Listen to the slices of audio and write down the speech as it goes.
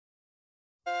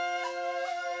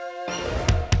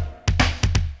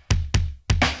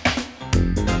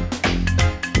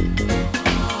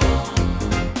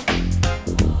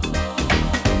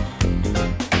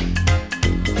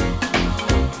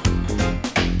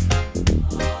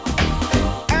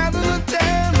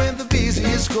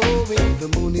The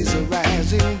moon is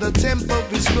rising, the tempo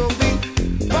is growing,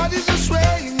 bodies are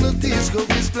swaying, the disco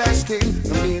is blasting.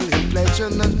 A million pleasure,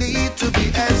 no need to be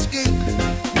asking.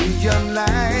 Neon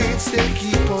lights, they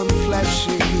keep on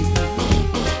flashing.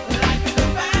 Life is a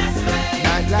fast lane.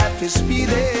 Nightlife is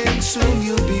speeding, soon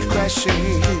you'll be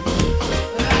crashing.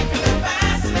 Life is a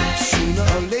fast lane. Sooner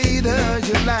or later,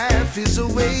 your life is a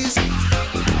waste.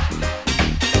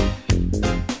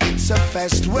 It's a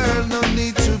fast world, no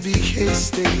need to be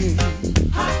hasty.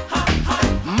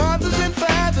 Mothers and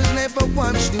fathers never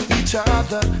once knew each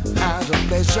other. Out of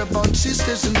pleasure, born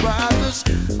sisters and brothers,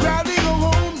 crowding a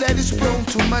home that is prone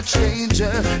to much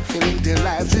danger, filling their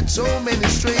lives with so many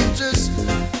strangers.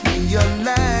 Neon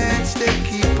lights, they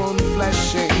keep on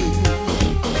flashing.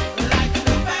 Life is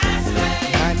a fast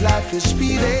lane. Nightlife is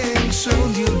speeding,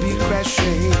 soon you'll be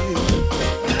crashing.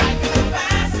 Life is a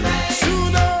fast lane.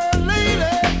 Sooner or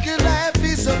later, your life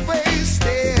is a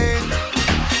wasting.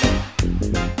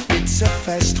 It's a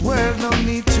fast world, no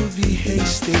need to be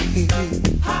hasty.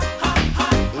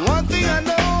 One thing I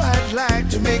know, I'd like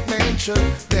to make mention,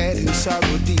 that in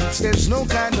sorrow deeds there's no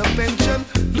kind of pension.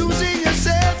 Losing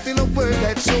yourself in a world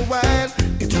that's so wild,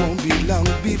 it won't be long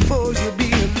before you'll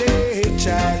be a late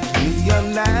child.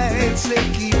 Neon lights, they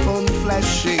keep on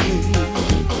flashing.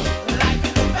 Life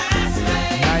is a fast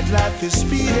lane. Nightlife is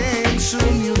speeding,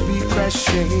 soon you'll be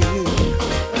crashing.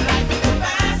 Life is a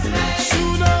fast lane.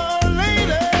 Sooner or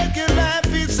later, your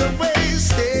life is a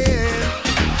wasting.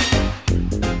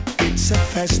 It's a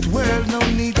fast world, no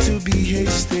need to be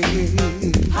hasty.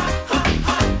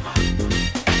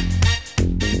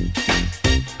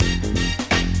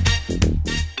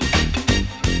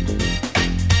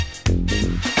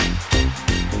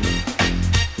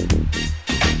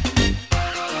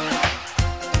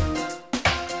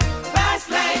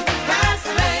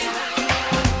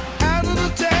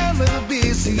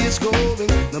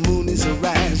 The moon is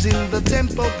rising, the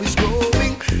tempo is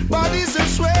growing, bodies are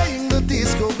swaying, the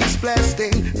disco is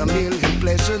blasting. A million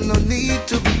pleasure, no need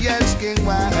to be asking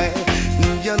why.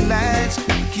 Neon lights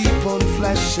keep on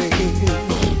flashing.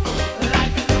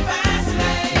 Life is a fast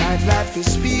lane. Nightlife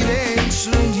is speeding,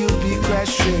 soon you'll be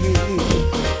crashing.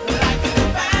 Life is a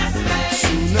fast lane.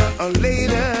 Sooner or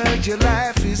later, your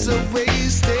life is a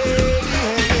wasting.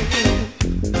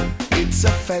 It's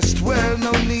a fast world,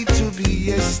 no need to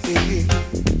be hasty.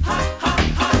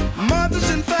 Mothers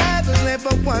and fathers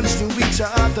never once knew each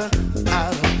other.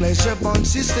 Out of pleasure, born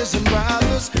sisters and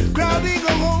brothers, crowding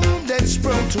a home that's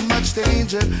prone to much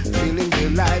danger, filling their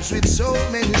lives with so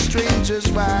many strangers.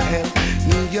 While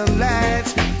neon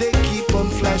lights, they keep on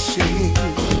flashing.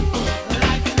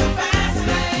 Life is a fast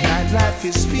lane. Nightlife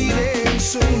is speeding,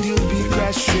 soon you'll be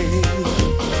crashing.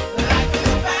 Life is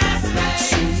a fast lane.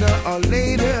 Sooner or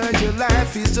later, your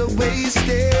life is a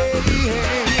wasting.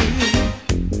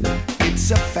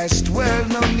 It's a fast world,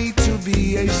 no need to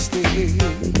be hasty.